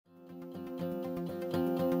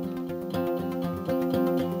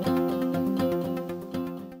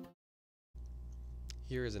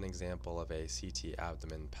Here's an example of a CT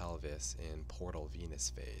abdomen pelvis in portal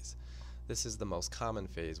venous phase. This is the most common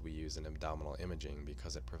phase we use in abdominal imaging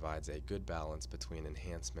because it provides a good balance between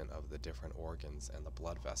enhancement of the different organs and the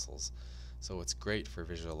blood vessels, so it's great for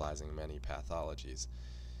visualizing many pathologies,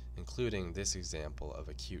 including this example of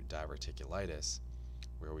acute diverticulitis,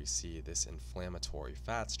 where we see this inflammatory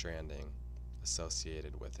fat stranding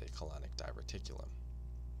associated with a colonic diverticulum.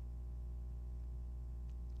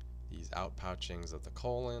 These outpouchings of the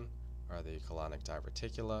colon are the colonic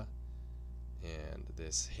diverticula, and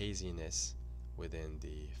this haziness within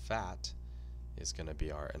the fat is going to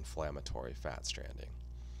be our inflammatory fat stranding.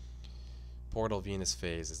 Portal venous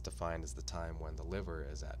phase is defined as the time when the liver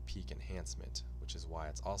is at peak enhancement, which is why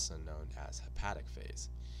it's also known as hepatic phase.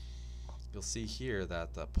 You'll see here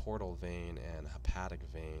that the portal vein and hepatic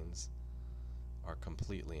veins are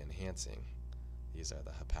completely enhancing. These are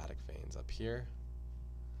the hepatic veins up here,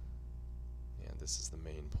 and this is the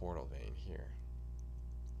main portal vein here.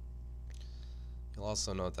 You'll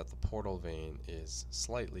also note that the portal vein is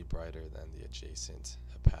slightly brighter than the adjacent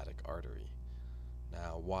hepatic artery.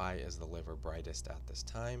 Now, why is the liver brightest at this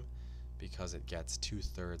time? Because it gets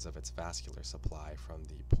 2/3 of its vascular supply from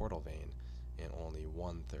the portal vein and only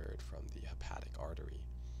 1/3 from the hepatic artery.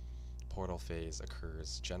 Portal phase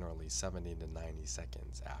occurs generally 70 to 90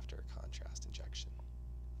 seconds after contrast injection.